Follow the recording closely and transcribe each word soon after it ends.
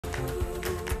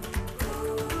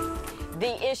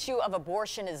The issue of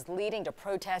abortion is leading to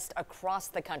protests across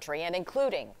the country and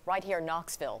including right here in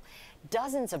Knoxville.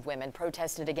 Dozens of women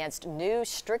protested against new,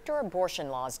 stricter abortion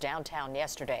laws downtown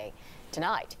yesterday.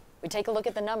 Tonight, we take a look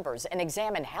at the numbers and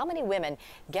examine how many women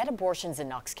get abortions in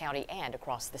Knox County and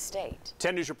across the state.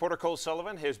 10 News reporter Cole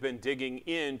Sullivan has been digging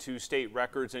into state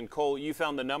records. And Cole, you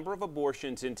found the number of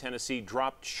abortions in Tennessee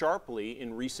dropped sharply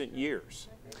in recent years.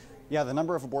 Yeah, the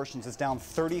number of abortions is down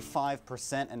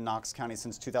 35% in Knox County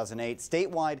since 2008.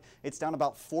 Statewide, it's down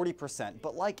about 40%.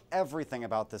 But like everything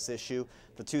about this issue,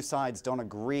 the two sides don't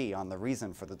agree on the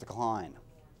reason for the decline.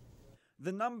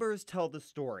 The numbers tell the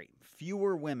story.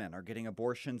 Fewer women are getting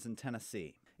abortions in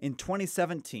Tennessee. In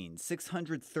 2017,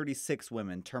 636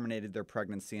 women terminated their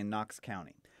pregnancy in Knox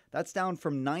County. That's down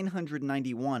from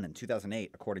 991 in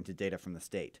 2008, according to data from the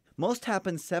state. Most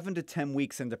happen 7 to 10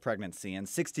 weeks into pregnancy, and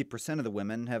 60% of the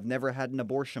women have never had an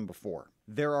abortion before.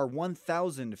 There are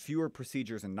 1,000 fewer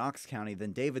procedures in Knox County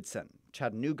than Davidson.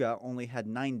 Chattanooga only had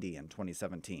 90 in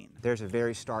 2017. There's a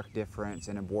very stark difference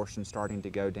in abortion starting to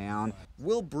go down.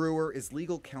 Will Brewer is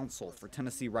legal counsel for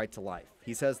Tennessee Right to Life.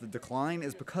 He says the decline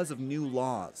is because of new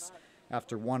laws.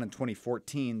 After one in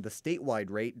 2014, the statewide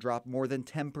rate dropped more than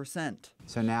 10%.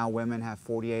 So now women have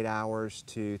 48 hours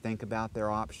to think about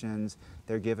their options.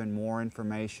 They're given more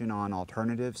information on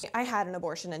alternatives. I had an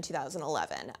abortion in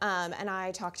 2011, and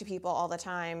I talk to people all the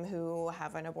time who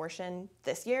have an abortion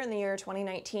this year, in the year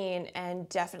 2019, and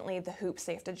definitely the hoops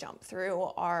they have to jump through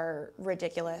are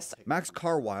ridiculous. Max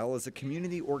Carwile is a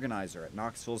community organizer at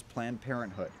Knoxville's Planned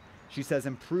Parenthood. She says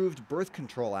improved birth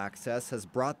control access has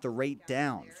brought the rate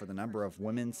down for the number of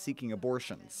women seeking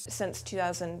abortions. Since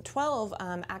 2012,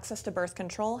 access to birth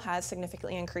control has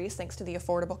significantly increased thanks to the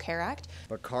Affordable Care Act.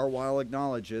 But Carwile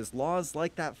acknowledges laws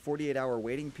like that 48-hour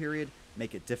waiting period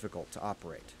make it difficult to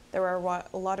operate. There were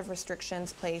a lot of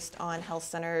restrictions placed on health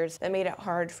centers that made it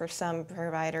hard for some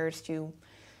providers to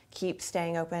keep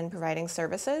staying open, providing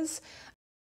services.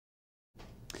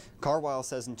 Carwile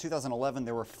says in 2011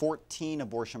 there were 14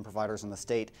 abortion providers in the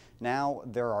state. Now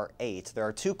there are 8. There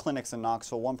are 2 clinics in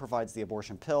Knoxville. One provides the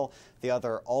abortion pill. The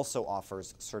other also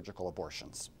offers surgical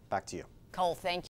abortions. Back to you. Cole, thank you.